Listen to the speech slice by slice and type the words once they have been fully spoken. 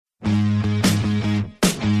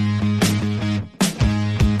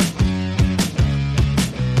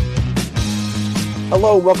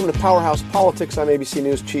Hello, welcome to Powerhouse Politics. I'm ABC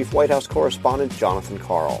News Chief White House Correspondent Jonathan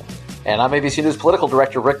Karl. And I'm ABC News Political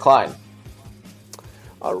Director Rick Klein.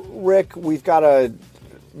 Rick, we've got a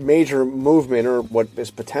major movement, or what is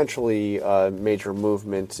potentially a major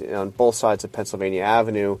movement on both sides of Pennsylvania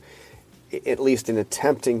Avenue, at least in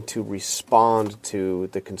attempting to respond to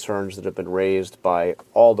the concerns that have been raised by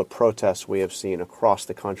all the protests we have seen across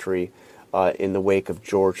the country in the wake of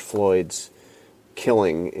George Floyd's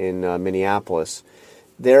killing in Minneapolis.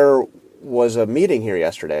 There was a meeting here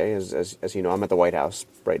yesterday, as you know. I'm at the White House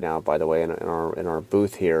right now, by the way, in our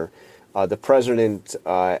booth here. The president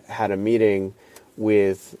had a meeting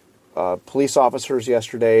with police officers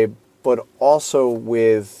yesterday, but also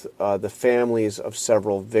with the families of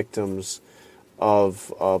several victims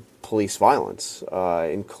of police violence,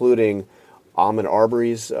 including Ahmaud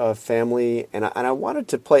Arbery's family. And I wanted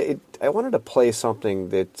to play something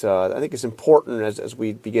that I think is important as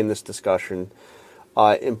we begin this discussion.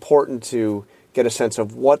 Important to get a sense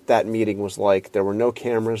of what that meeting was like. There were no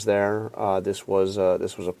cameras there. This was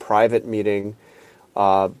a private meeting,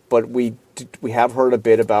 but we have heard a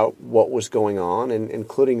bit about what was going on, and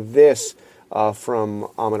including this from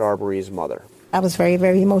Ahmaud Arbery's mother. I was very,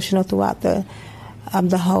 very emotional throughout the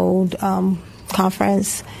whole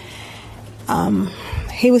conference.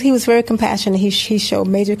 He was very compassionate. He showed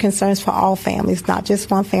major concerns for all families, not just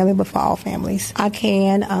one family, but for all families. I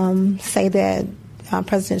can say that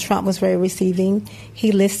President Trump was very receiving.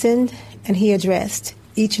 He listened and he addressed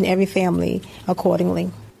each and every family accordingly.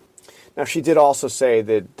 Now, she did also say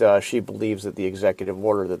that she believes that the executive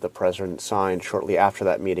order that the president signed shortly after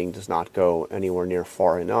that meeting does not go anywhere near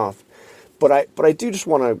far enough. But I do just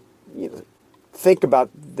want to think about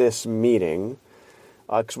this meeting,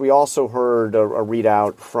 because we also heard a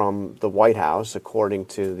readout from the White House. According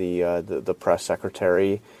to the press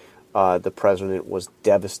secretary, the president was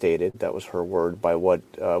devastated. That was her word, by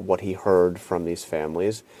what he heard from these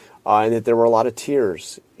families, and that there were a lot of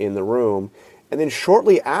tears in the room. And then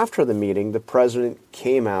shortly after the meeting, the president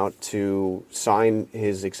came out to sign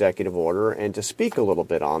his executive order and to speak a little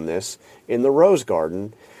bit on this in the Rose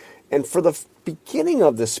Garden. And for the beginning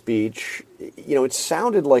of the speech, it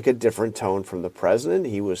sounded like a different tone from the president.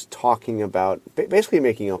 He was talking about, basically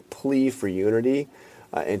making a plea for unity,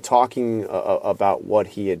 and talking about what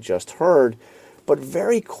he had just heard. But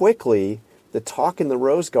very quickly, the talk in the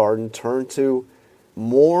Rose Garden turned to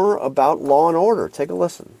more about law and order. Take a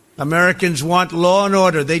listen. Americans want law and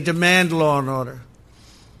order. They demand law and order.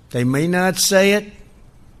 They may not say it.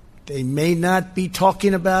 They may not be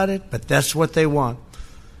talking about it, but that's what they want.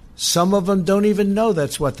 Some of them don't even know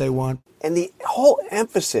that's what they want. And the whole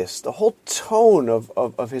emphasis, the whole tone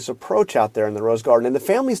of his approach out there in the Rose Garden, and the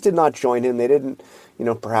families did not join him. They didn't,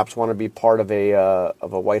 perhaps want to be part of a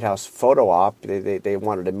White House photo op. They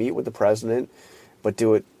wanted to meet with the president, but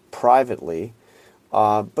do it privately.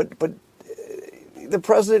 But the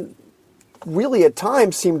president really at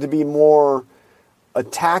times seemed to be more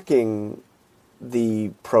attacking the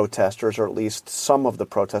protesters, or at least some of the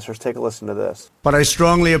protesters. Take a listen to this. But I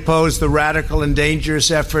strongly oppose the radical and dangerous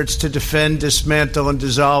efforts to defend, dismantle, and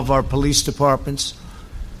dissolve our police departments,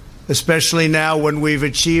 especially now when we've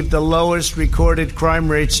achieved the lowest recorded crime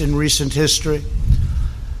rates in recent history.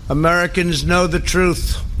 Americans know the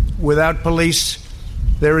truth. Without police,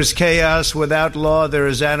 there is chaos. Without law, there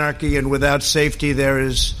is anarchy. And without safety, there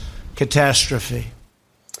is catastrophe.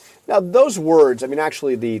 Now, those words,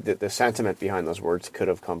 actually the sentiment behind those words could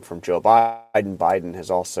have come from Joe Biden. Biden has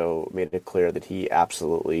also made it clear that he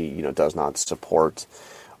absolutely, does not support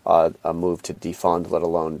a move to defund, let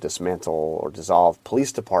alone dismantle or dissolve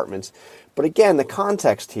police departments. But again, the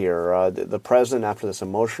context here, the president, after this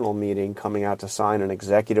emotional meeting, coming out to sign an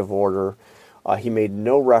executive order, he made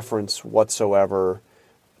no reference whatsoever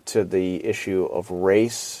to the issue of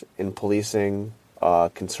race in policing,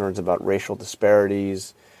 concerns about racial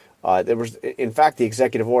disparities. In fact, the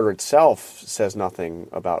executive order itself says nothing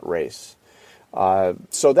about race.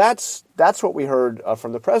 So that's what we heard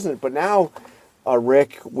from the president. But now,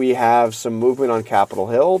 Rick, we have some movement on Capitol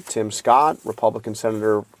Hill. Tim Scott, Republican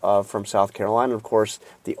senator from South Carolina, of course,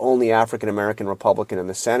 the only African-American Republican in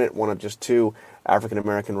the Senate, one of just two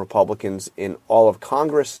African-American Republicans in all of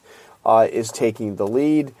Congress, is taking the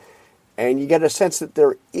lead. And you get a sense that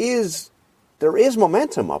there is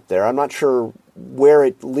momentum up there. I'm not sure where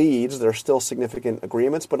it leads. There are still significant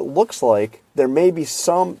agreements, but it looks like there may be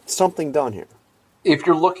something done here. If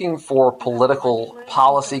you're looking for political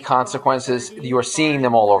policy consequences, you are seeing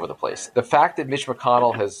them all over the place. The fact that Mitch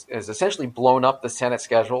McConnell has essentially blown up the Senate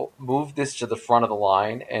schedule, moved this to the front of the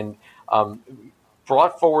line, and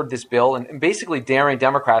brought forward this bill and basically daring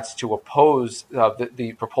Democrats to oppose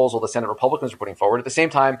the proposal the Senate Republicans are putting forward, at the same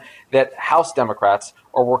time that House Democrats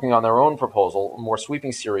are working on their own proposal, a more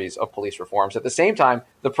sweeping series of police reforms. At the same time,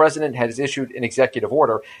 the president has issued an executive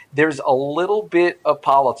order. There's a little bit of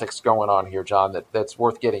politics going on here, John, that's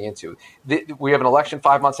worth getting into. We have an election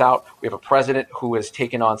 5 months out. We have a president who has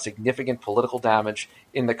taken on significant political damage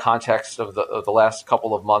in the context of the last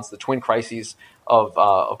couple of months, the twin crises of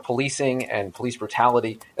policing and police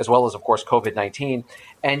brutality, as well as, of course, COVID-19.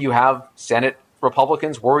 And you have Senate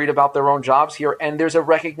Republicans worried about their own jobs here. And there's a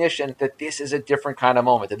recognition that this is a different kind of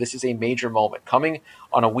moment, that this is a major moment coming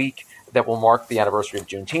on a week that will mark the anniversary of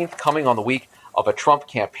Juneteenth, coming on the week of a Trump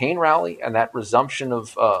campaign rally and that resumption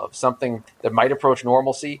of something that might approach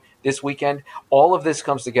normalcy this weekend. All of this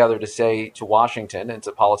comes together to say to Washington and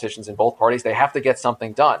to politicians in both parties, they have to get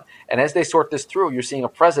something done. And as they sort this through, you're seeing a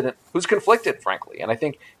president who's conflicted, frankly. And I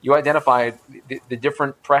think you identified the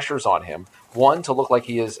different pressures on him. One, to look like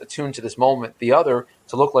he is attuned to this moment. The other,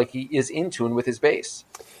 to look like he is in tune with his base.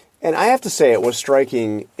 And I have to say, it was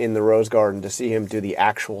striking in the Rose Garden to see him do the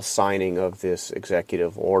actual signing of this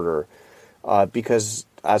executive order. Because,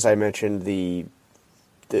 as I mentioned, the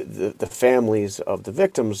families of the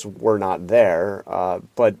victims were not there,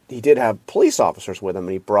 but he did have police officers with him,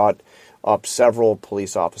 and he brought up several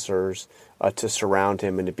police officers to surround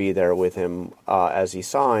him and to be there with him as he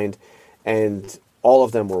signed, and all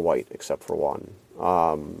of them were white except for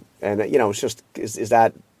one. And, you know, it's just, is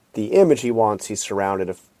that the image he wants? He's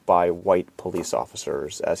surrounded by white police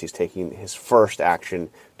officers as he's taking his first action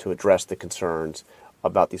to address the concerns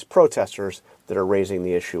about these protesters that are raising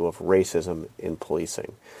the issue of racism in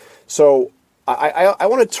policing. So I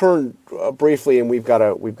want to turn briefly, and we've got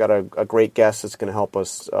a great guest that's going to help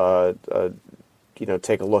us,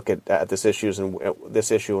 take a look at this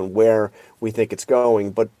issue and where we think it's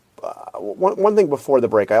going. But one thing before the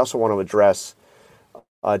break, I also want to address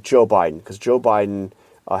Joe Biden, because Joe Biden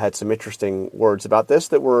had some interesting words about this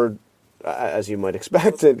that were, as you might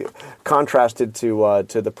expect, contrasted to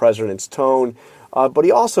the president's tone. But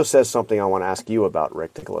he also says something I want to ask you about,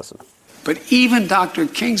 Rick. Take a listen. But even Dr.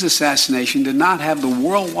 King's assassination did not have the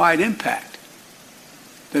worldwide impact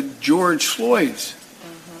that George Floyd's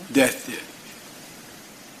death did.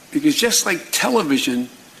 Because just like television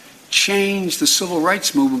changed the civil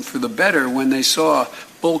rights movement for the better when they saw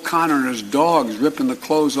Bull Connor and his dogs ripping the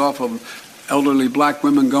clothes off of elderly black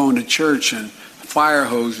women going to church and fire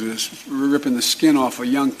hoses ripping the skin off of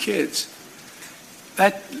young kids,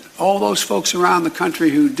 that all those folks around the country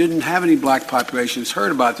who didn't have any black populations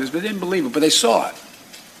heard about this, but didn't believe it, but they saw it.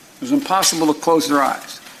 It was impossible to close their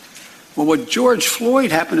eyes. Well, what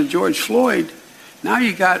happened to George Floyd, now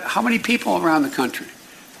you got how many people around the country?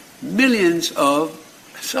 Millions of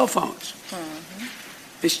cell phones.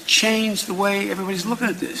 It's changed the way everybody's looking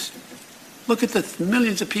at this. Look at the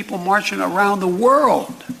millions of people marching around the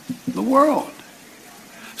world. The world.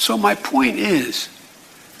 So my point is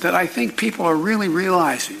that I think people are really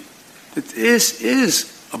realizing that this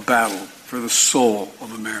is a battle for the soul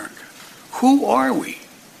of America. Who are we?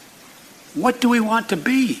 What do we want to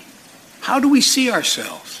be? How do we see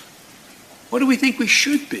ourselves? What do we think we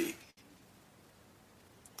should be?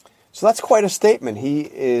 So that's quite a statement. He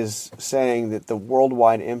is saying that the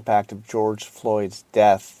worldwide impact of George Floyd's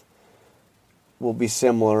death will be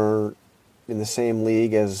similar in the same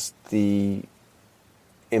league as the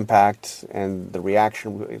impact and the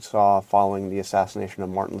reaction we saw following the assassination of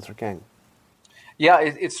Martin Luther King. Yeah,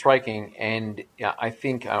 it's striking, and I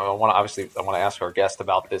think I want to ask our guest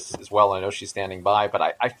about this as well. I know she's standing by,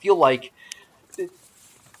 but I feel like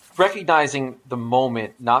recognizing the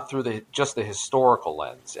moment not through just the historical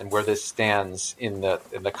lens and where this stands in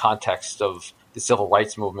the context of the civil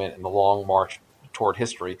rights movement and the long march toward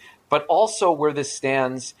history, but also where this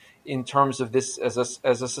stands in terms of this as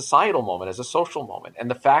a societal moment, as a social moment,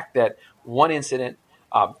 and the fact that one incident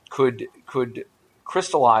could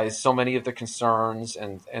crystallize so many of the concerns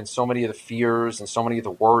and so many of the fears and so many of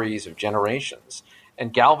the worries of generations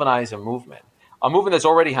and galvanize a movement that's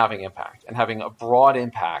already having impact and having a broad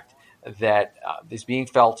impact that is being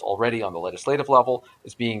felt already on the legislative level,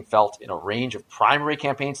 is being felt in a range of primary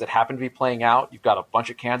campaigns that happen to be playing out. You've got a bunch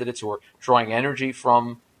of candidates who are drawing energy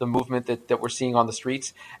from the movement that we're seeing on the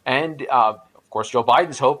streets. And, of course, Joe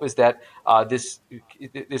Biden's hope is that this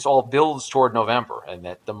all builds toward November and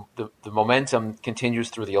that the momentum continues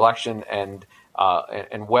through the election and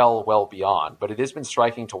well beyond. But it has been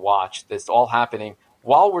striking to watch this all happening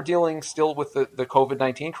while we're dealing still with the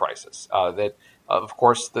COVID-19 crisis, that of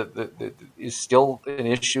course, is still an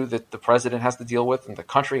issue that the president has to deal with and the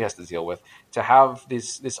country has to deal with. To have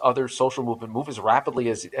this other social movement move as rapidly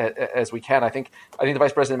as we can, I think the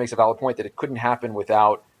vice president makes a valid point that it couldn't happen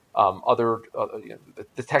without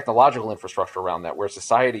the technological infrastructure around that, where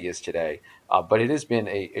society is today. But it has been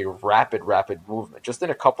a rapid movement just in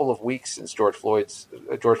a couple of weeks since George Floyd's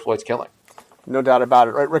killing. No doubt about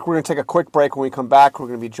it. Right, Rick, we're going to take a quick break. When we come back, we're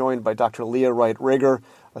going to be joined by Dr. Leah Wright Rigger,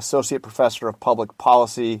 Associate Professor of Public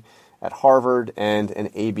Policy at Harvard and an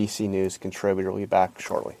ABC News contributor. We'll be back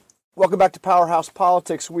shortly. Welcome back to Powerhouse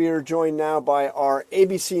Politics. We are joined now by our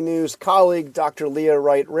ABC News colleague, Dr. Leah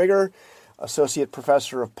Wright Rigger, Associate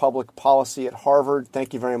Professor of Public Policy at Harvard.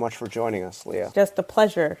 Thank you very much for joining us, Leah. Just a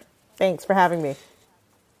pleasure. Thanks for having me.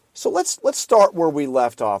 So let's start where we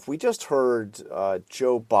left off. We just heard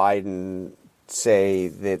Joe Biden say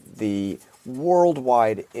that the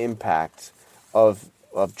worldwide impact of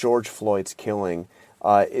George Floyd's killing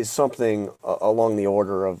is something along the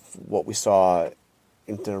order of what we saw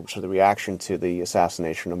in terms of the reaction to the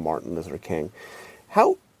assassination of Martin Luther King.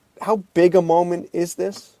 How big a moment is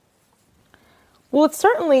this? Well, it's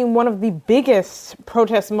certainly one of the biggest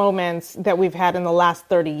protest moments that we've had in the last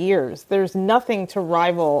 30 years. There's nothing to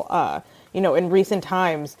rival, in recent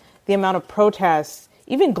times, the amount of protests,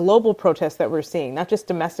 even global protests that we're seeing, not just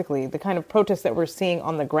domestically, the kind of protests that we're seeing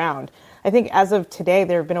on the ground. I think as of today,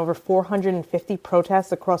 there have been over 450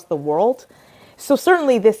 protests across the world. So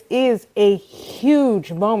certainly this is a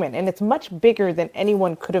huge moment, and it's much bigger than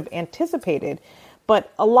anyone could have anticipated.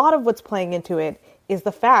 But a lot of what's playing into it is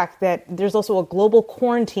the fact that there's also a global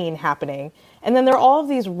quarantine happening. And then there are all of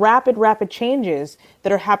these rapid changes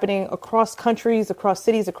that are happening across countries, across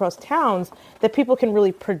cities, across towns that people can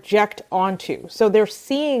really project onto. So they're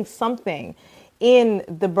seeing something in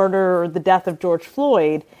the murder or the death of George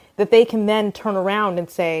Floyd that they can then turn around and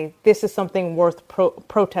say, this is something worth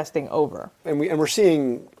protesting over. And we're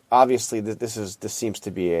seeing, obviously, that this seems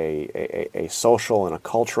to be a social and a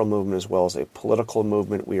cultural movement as well as a political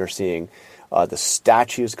movement. We are seeing the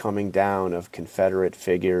statues coming down of Confederate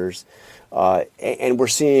figures. And we're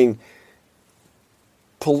seeing,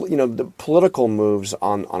 the political moves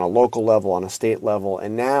on a local level, on a state level,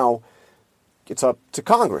 and now it's up to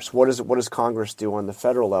Congress. What does Congress do on the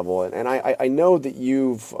federal level? And I know that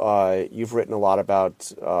you've written a lot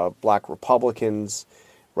about Black Republicans.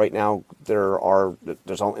 Right now,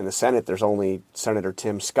 there's only in the Senate. There's only Senator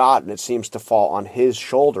Tim Scott, and it seems to fall on his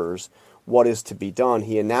shoulders what is to be done.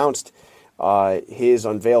 He announced.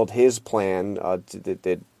 Unveiled his plan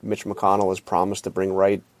that Mitch McConnell has promised to bring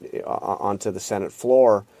right onto the Senate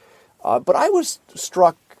floor. But I was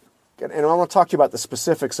struck, and I want to talk to you about the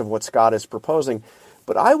specifics of what Scott is proposing,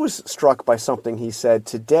 but I was struck by something he said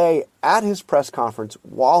today at his press conference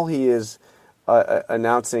while he is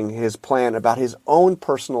announcing his plan about his own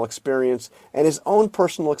personal experience and his own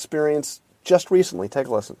personal experience just recently. Take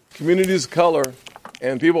a listen. Communities of color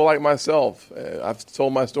and people like myself, I've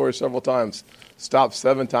told my story several times, stopped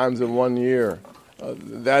 7 times in 1 year.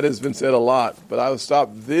 That has been said a lot, but I was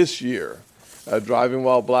stopped this year driving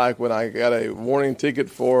while black when I got a warning ticket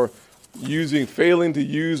for failing to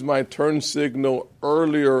use my turn signal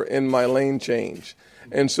earlier in my lane change.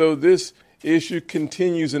 And so this issue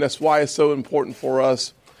continues, and that's why it's so important for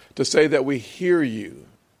us to say that we hear you.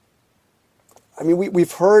 I mean,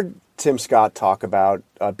 we've heard Tim Scott talk about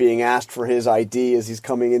being asked for his ID as he's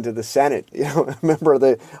coming into the Senate, a member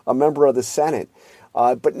of the Senate.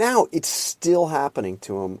 But now it's still happening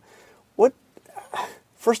to him.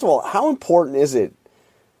 First of all, how important is it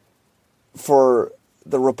for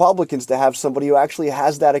the Republicans to have somebody who actually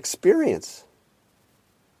has that experience,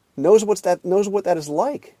 knows what that is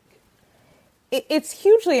like? It's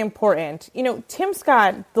hugely important. Tim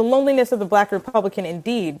Scott, the loneliness of the Black Republican,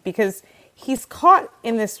 indeed, because he's caught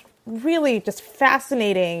in this really just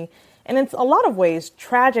fascinating and in a lot of ways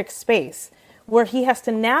tragic space where he has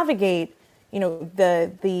to navigate,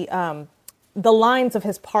 the lines of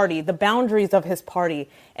his party, the boundaries of his party.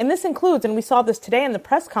 And this includes, and we saw this today in the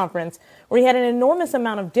press conference, where he had an enormous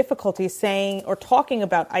amount of difficulty saying or talking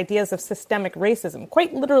about ideas of systemic racism,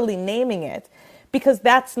 quite literally naming it, because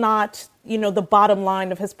that's not, the bottom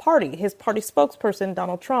line of his party. His party spokesperson,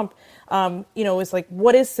 Donald Trump, is like,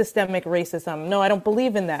 what is systemic racism? No, I don't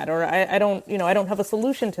believe in that. Or I don't have a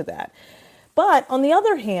solution to that. But on the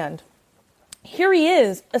other hand, here he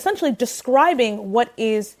is essentially describing what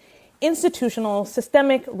is institutional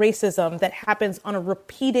systemic racism that happens on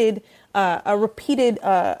repeated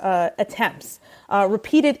attempts,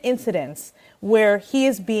 repeated incidents, where he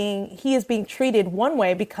is being treated one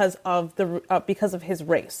way because of his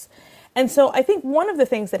race. And so I think one of the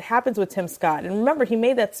things that happens with Tim Scott, and remember, he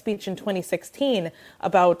made that speech in 2016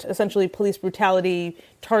 about essentially police brutality,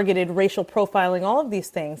 targeted racial profiling, all of these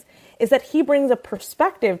things, is that he brings a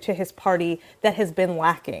perspective to his party that has been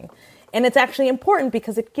lacking. And it's actually important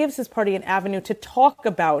because it gives his party an avenue to talk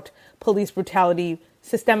about police brutality,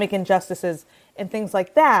 systemic injustices, and things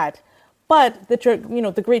like that. But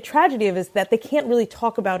the great tragedy of it is that they can't really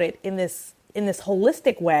talk about it in this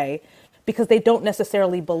holistic way because they don't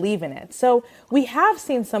necessarily believe in it. So we have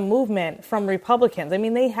seen some movement from Republicans. I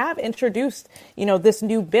mean, they have introduced, this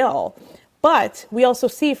new bill, but we also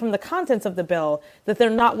see from the contents of the bill that they're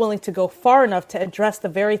not willing to go far enough to address the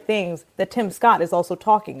very things that Tim Scott is also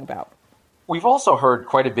talking about. We've also heard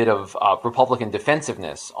quite a bit of Republican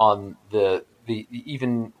defensiveness on the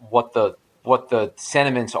even what the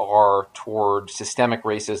sentiments are toward systemic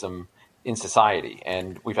racism in society.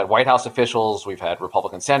 And we've had White House officials, we've had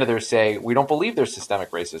Republican senators say, we don't believe there's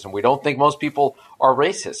systemic racism. We don't think most people are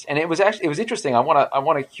racist. And it was interesting. I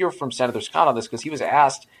want to hear from Senator Scott on this because he was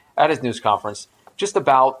asked at his news conference just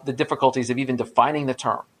about the difficulties of even defining the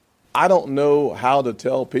term. I don't know how to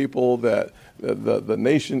tell people that the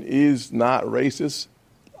nation is not racist.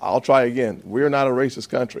 I'll try again. We're not a racist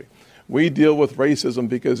country. We deal with racism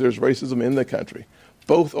because there's racism in the country.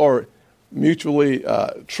 Both are mutually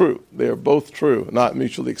true. They are both true, not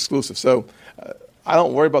mutually exclusive. So I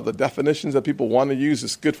don't worry about the definitions that people want to use.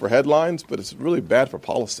 It's good for headlines, but it's really bad for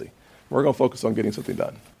policy. We're going to focus on getting something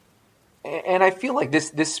done. And I feel like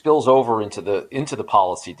this spills over into the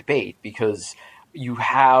policy debate because you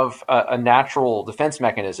have a natural defense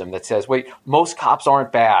mechanism that says, wait, most cops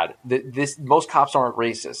aren't bad. Most cops aren't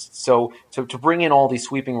racist. So to bring in all these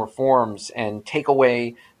sweeping reforms and take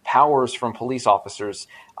away powers from police officers,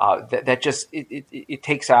 that just it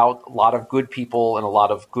takes out a lot of good people and a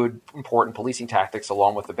lot of good, important policing tactics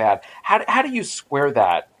along with the bad. How do you square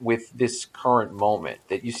that with this current moment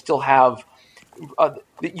that you still have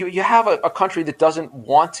you have a country that doesn't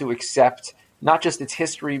want to accept not just its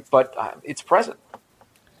history, but its present?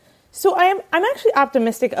 So I'm actually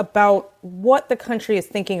optimistic about what the country is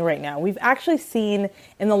thinking right now. We've actually seen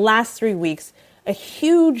in the last 3 weeks a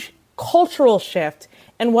huge cultural shift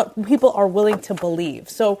in what people are willing to believe.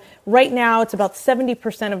 So right now, it's about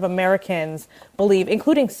 70% of Americans believe,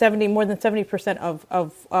 including more than 70%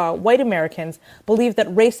 of white Americans, believe that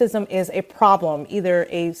racism is a problem, either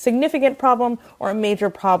a significant problem or a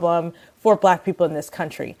major problem for Black people in this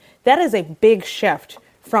country. That is a big shift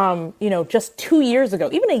from, just 2 years ago,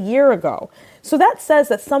 even a year ago. So that says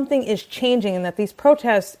that something is changing and that these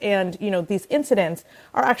protests and, these incidents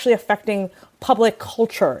are actually affecting public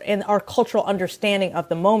culture and our cultural understanding of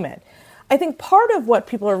the moment. I think part of what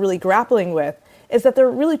people are really grappling with is that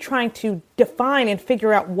they're really trying to define and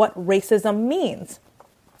figure out what racism means.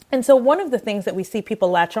 And so one of the things that we see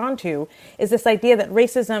people latch onto is this idea that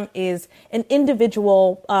racism is an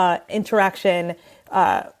individual interaction,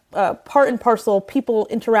 part and parcel, people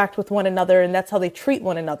interact with one another and that's how they treat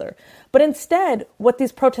one another. But instead, what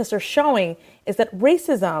these protests are showing is that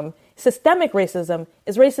racism, systemic racism,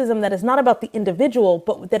 is racism that is not about the individual,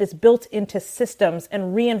 but that is built into systems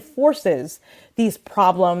and reinforces these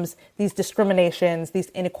problems, these discriminations, these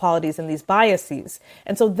inequalities, and these biases.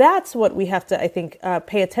 And so that's what we have to, I think,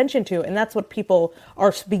 pay attention to. And that's what people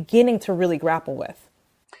are beginning to really grapple with.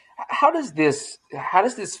 How does this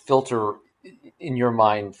filter in your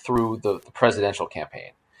mind through the presidential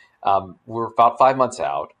campaign? We're about 5 months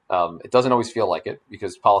out. It doesn't always feel like it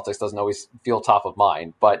because politics doesn't always feel top of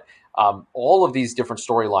mind, but all of these different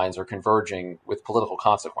storylines are converging with political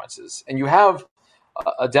consequences. And you have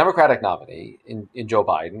a Democratic nominee in Joe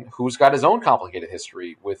Biden who's got his own complicated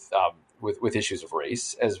history with issues of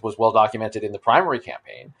race, as was well documented in the primary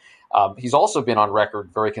campaign. He's also been on record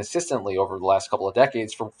very consistently over the last couple of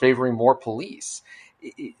decades for favoring more police.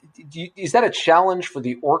 Is that a challenge for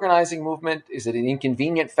the organizing movement? Is it an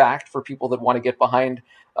inconvenient fact for people that want to get behind,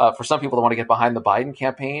 for some people that want to get behind the Biden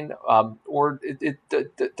campaign? Or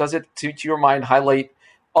does it, to your mind, highlight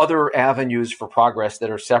other avenues for progress that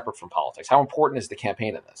are separate from politics? How important is the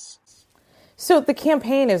campaign in this? So the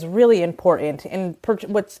campaign is really important, and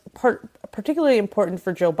what's particularly important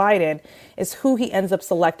for Joe Biden is who he ends up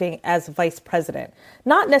selecting as vice president.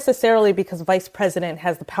 Not necessarily because vice president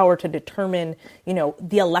has the power to determine,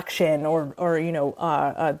 the election or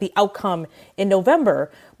the outcome in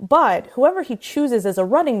November, but whoever he chooses as a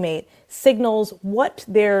running mate signals what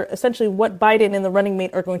Biden and the running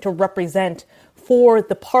mate are going to represent for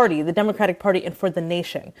the party, the Democratic Party, and for the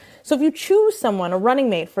nation. So if you choose someone, a running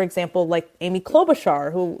mate, for example, like Amy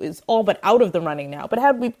Klobuchar, who is all but out of the running now, but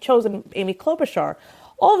had we chosen Amy Klobuchar,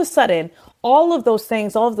 all of a sudden, all of those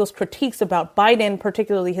things, all of those critiques about Biden,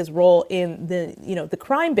 particularly his role in the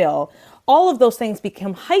crime bill, all of those things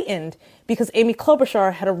become heightened because Amy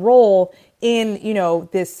Klobuchar had a role in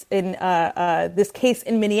this case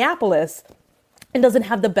in Minneapolis and doesn't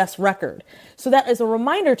have the best record. So that is a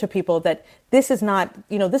reminder to people that this is not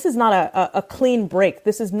a clean break.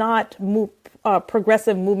 This is not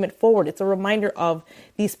progressive movement forward. It's a reminder of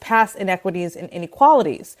these past inequities and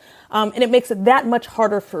inequalities. And it makes it that much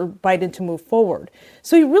harder for Biden to move forward.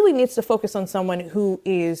 So he really needs to focus on someone who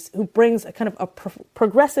brings a kind of a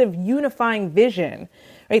progressive unifying vision,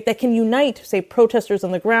 right, that can unite, say, protesters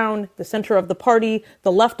on the ground, the center of the party,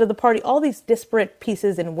 the left of the party, all these disparate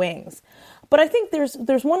pieces and wings. But I think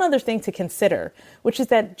there's one other thing to consider, which is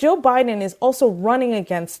that Joe Biden is also running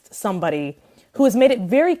against somebody who has made it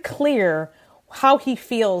very clear how he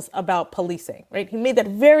feels about policing, right? He made that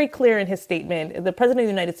very clear in his statement. The President of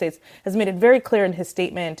the United States has made it very clear in his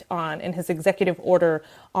statement in his executive order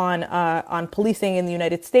on policing in the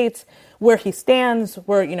United States, where he stands,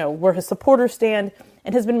 where his supporters stand,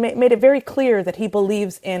 and has been made it very clear that he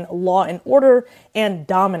believes in law and order and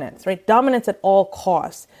dominance, right? Dominance at all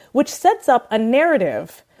costs, which sets up a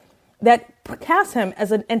narrative that casts him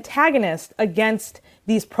as an antagonist against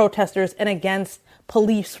these protesters and against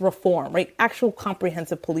police reform, right? Actual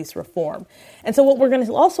comprehensive police reform. And so what we're going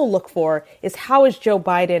to also look for is how is Joe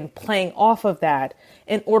Biden playing off of that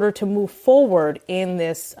in order to move forward in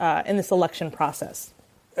this election process.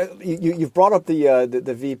 You've brought up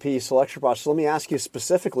the VP selection process. Let me ask you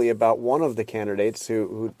specifically about one of the candidates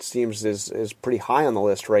who seems is pretty high on the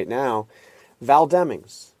list right now, Val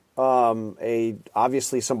Demings.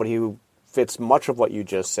 Obviously somebody who fits much of what you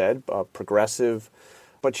just said, progressive,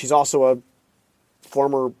 but she's also a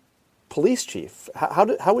former police chief. How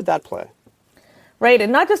would that play? Right,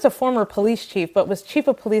 and not just a former police chief, but was chief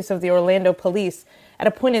of police of the Orlando Police at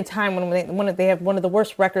a point in time when they have one of the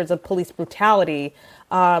worst records of police brutality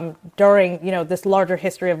during this larger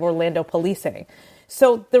history of Orlando policing.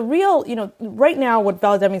 So the real, right now what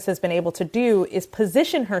Val Demings has been able to do is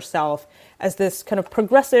position herself as this kind of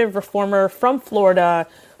progressive reformer from Florida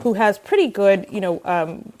who has pretty good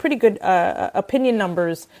opinion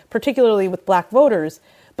numbers, particularly with black voters.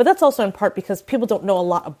 But that's also in part because people don't know a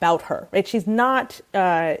lot about her, right? She's not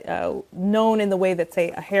known in the way that,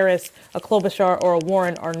 say, a Harris, a Klobuchar, or a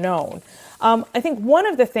Warren are known. I think one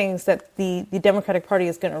of the things that the Democratic Party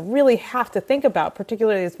is going to really have to think about,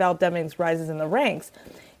 particularly as Val Demings rises in the ranks,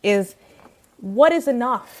 is what is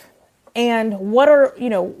enough, and what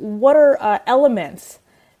are elements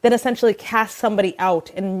that essentially cast somebody out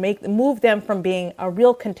and move them from being a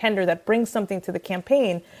real contender that brings something to the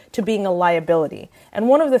campaign to being a liability. And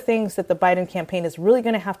one of the things that the Biden campaign is really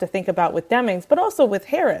going to have to think about with Demings, but also with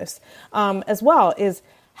Harris as well, is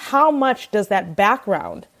how much does that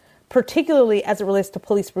background, particularly as it relates to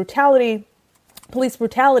police brutality,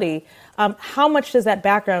 how much does that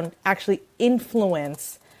background actually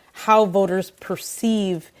influence how voters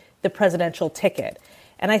perceive the presidential ticket?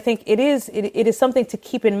 And I think it is something to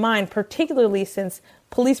keep in mind, particularly since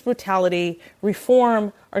police brutality,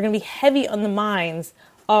 reform are going to be heavy on the minds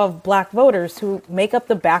of black voters who make up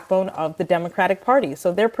the backbone of the Democratic Party.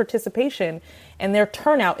 So their participation and their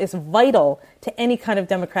turnout is vital to any kind of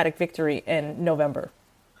Democratic victory in November.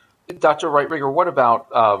 Dr. Reitberger, what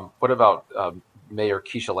about Mayor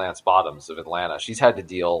Keisha Lance Bottoms of Atlanta? She's had to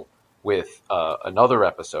deal with another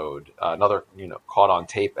episode, caught on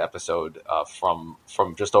tape episode from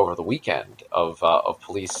just over the weekend of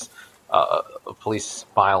police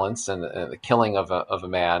violence and the killing of a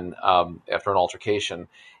man after an altercation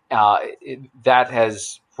that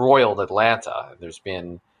has roiled Atlanta. There's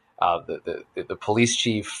been the police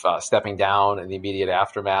chief stepping down in the immediate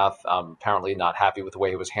aftermath, apparently not happy with the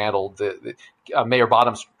way it was handled. Mayor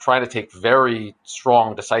Bottoms trying to take very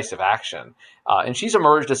strong, decisive action. And she's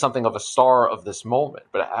emerged as something of a star of this moment.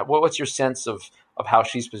 But what's your sense of how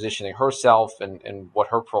she's positioning herself and what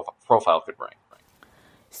her profile could bring?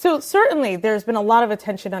 So certainly there's been a lot of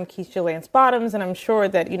attention on Keisha Lance Bottoms, and I'm sure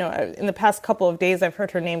that, in the past couple of days, I've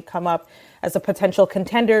heard her name come up as a potential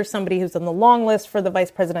contender, somebody who's on the long list for the vice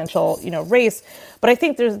presidential, race. But I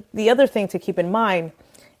think there's the other thing to keep in mind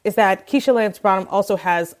is that Keisha Lance Bottoms also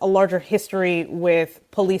has a larger history with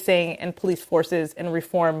policing and police forces and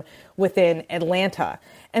reform within Atlanta.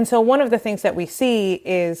 And so one of the things that we see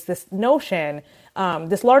is this notion,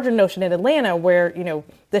 this larger notion in Atlanta where,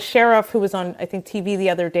 the sheriff who was on, I think, TV the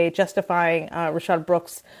other day justifying Rayshard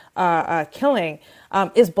Brooks' killing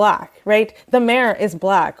is black, right? The mayor is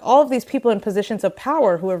black. All of these people in positions of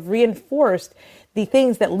power who have reinforced the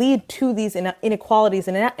things that lead to these inequalities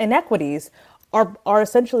and inequities are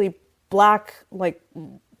essentially black,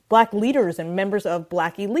 Black leaders and members of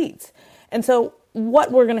Black elites. And so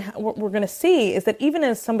what we're gonna see is that even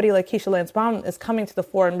as somebody like Keisha Lance Bottoms is coming to the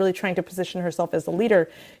fore and really trying to position herself as a leader,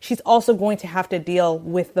 she's also going to have to deal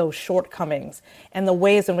with those shortcomings and the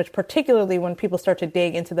ways in which, particularly when people start to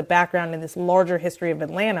dig into the background in this larger history of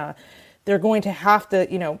Atlanta, they're going to have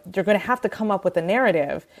to come up with a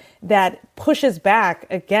narrative that pushes back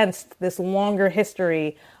against this longer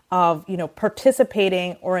history of,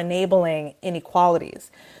 participating or enabling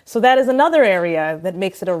inequalities. So that is another area that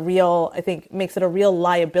makes it a real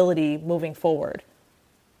liability moving forward.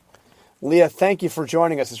 Leah, thank you for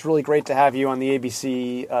joining us. It's really great to have you on the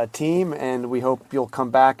ABC team, and we hope you'll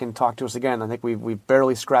come back and talk to us again. I think we've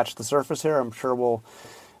barely scratched the surface here. I'm sure we'll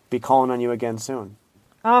be calling on you again soon.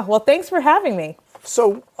 Well, thanks for having me.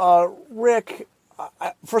 So, Rick,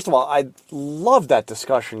 first of all, I love that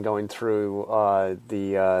discussion going through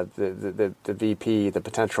the VP, the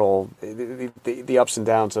potential, the ups and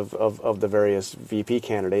downs of the various VP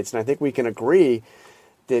candidates. And I think we can agree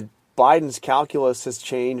that Biden's calculus has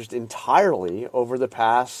changed entirely over the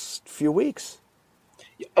past few weeks.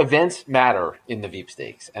 Events matter in the Veep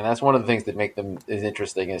stakes, and that's one of the things that make them as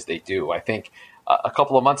interesting as they do. I think a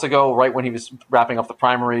couple of months ago, right when he was wrapping up the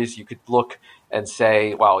primaries, you could look and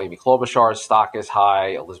say, wow, Amy Klobuchar's stock is high.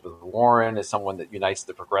 Elizabeth Warren is someone that unites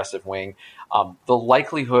the progressive wing. The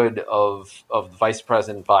likelihood of Vice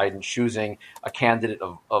President Biden choosing a candidate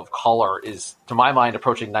of color is, to my mind,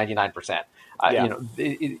 approaching 99%. Yeah.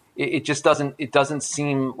 It just doesn't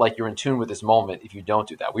seem like you're in tune with this moment if you don't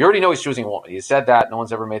do that. We already know he's choosing a woman. He said that. No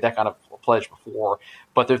one's ever made that kind of pledge before.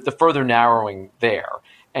 But there's the further narrowing there.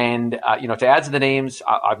 And to add to the names,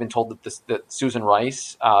 I've been told that Susan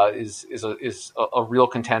Rice is a real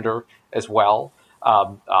contender as well.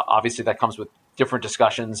 Obviously, that comes with different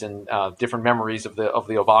discussions and different memories of the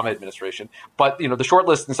Obama administration. But the short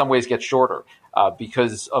list in some ways gets shorter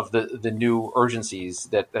because of the new urgencies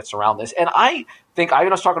that surround this. And I think I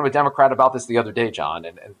was talking to a Democrat about this the other day, John,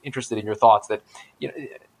 and interested in your thoughts that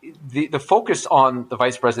the focus on the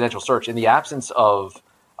vice presidential search in the absence of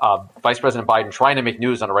Vice President Biden trying to make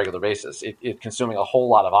news on a regular basis, it consuming a whole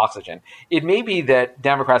lot of oxygen. It may be that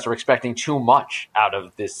Democrats are expecting too much out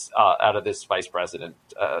of this vice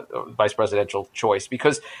presidential choice,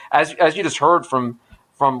 because as you just heard from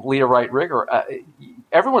Leah Wright Rigger,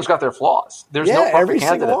 everyone's got their flaws. There's no perfect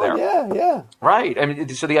candidate there. Yeah. Right. I mean,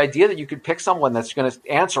 so the idea that you could pick someone that's going to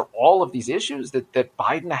answer all of these issues that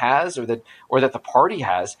Biden has or that the party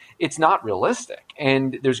has, it's not realistic.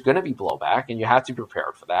 And there's going to be blowback, and you have to be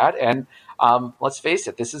prepared for that. And let's face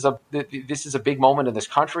it, this is a big moment in this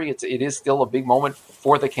country. It is still a big moment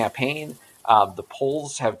for the campaign. The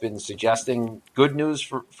polls have been suggesting good news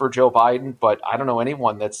for Joe Biden, but I don't know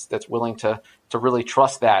anyone that's willing to really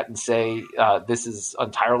trust that and say this is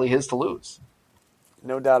entirely his to lose.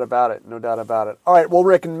 No doubt about it. All right, well,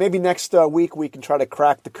 Rick, and maybe next week we can try to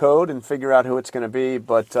crack the code and figure out who it's going to be.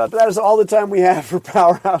 But that is all the time we have for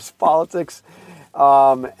Powerhouse Politics.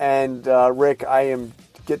 Rick,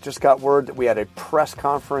 just got word that we had a press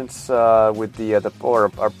conference with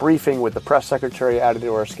a briefing with the press secretary added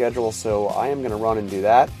to our schedule. So I am going to run and do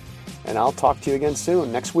that, and I'll talk to you again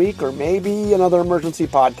soon next week, or maybe another emergency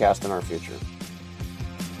podcast in our future.